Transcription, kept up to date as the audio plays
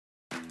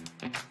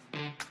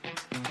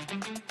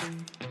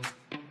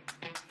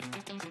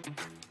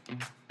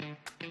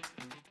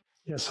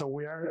Yeah, so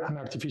we are an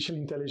artificial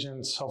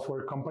intelligence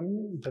software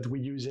company that we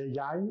use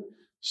AI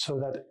so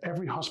that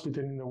every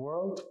hospital in the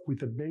world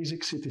with a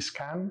basic CT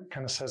scan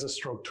can assess a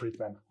stroke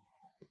treatment.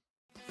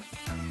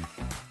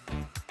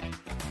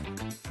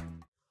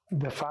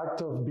 The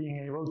fact of being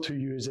able to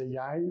use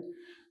AI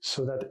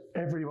so that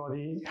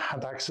everybody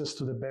had access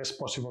to the best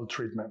possible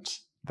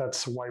treatments.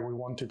 That's why we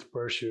wanted to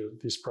pursue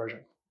this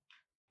project.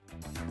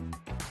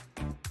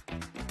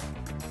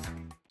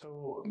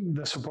 So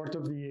the support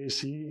of the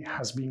EAC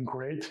has been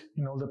great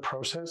in all the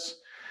process.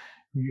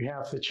 You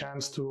have the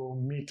chance to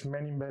meet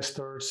many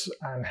investors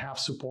and have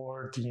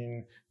support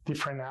in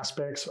different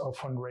aspects of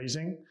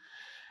fundraising.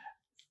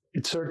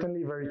 It's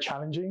certainly very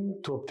challenging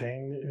to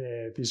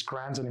obtain these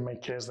grants, and in my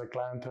case, the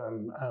grant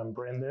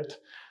branded,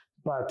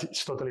 but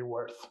it's totally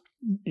worth.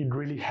 It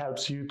really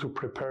helps you to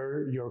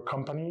prepare your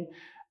company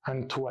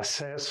and to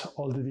assess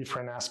all the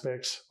different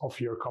aspects of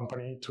your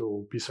company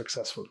to be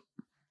successful.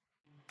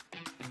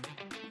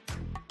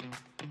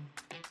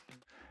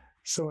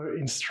 So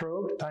in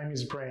stroke, time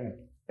is brain.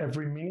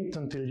 Every minute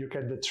until you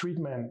get the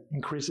treatment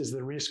increases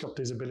the risk of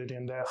disability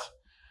and death.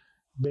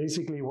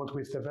 Basically, what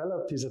we've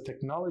developed is a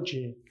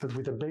technology that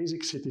with a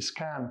basic CT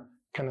scan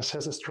can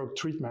assess a stroke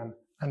treatment,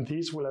 and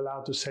this will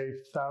allow to save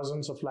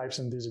thousands of lives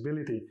in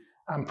disability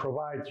and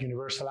provide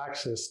universal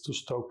access to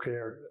stroke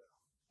care.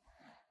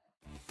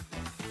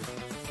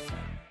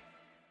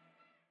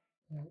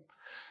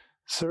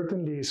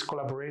 Certainly is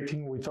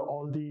collaborating with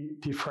all the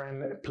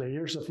different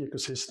players of the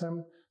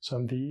ecosystem. So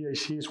the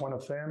EAC is one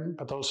of them,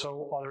 but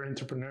also other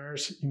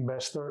entrepreneurs,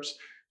 investors,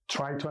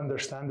 try to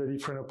understand the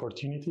different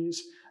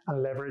opportunities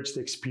and leverage the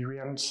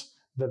experience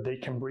that they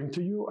can bring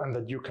to you and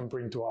that you can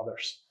bring to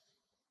others.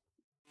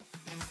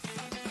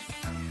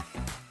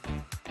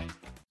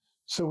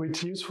 So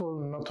it's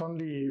useful not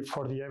only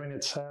for the event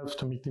itself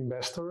to meet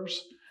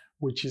investors,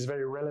 which is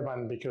very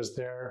relevant because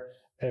they're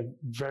a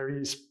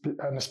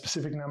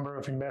specific number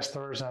of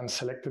investors and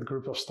selected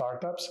group of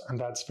startups, and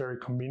that's very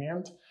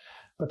convenient.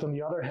 But on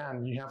the other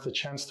hand, you have the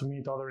chance to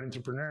meet other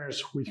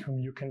entrepreneurs with whom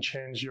you can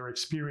change your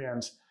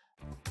experience.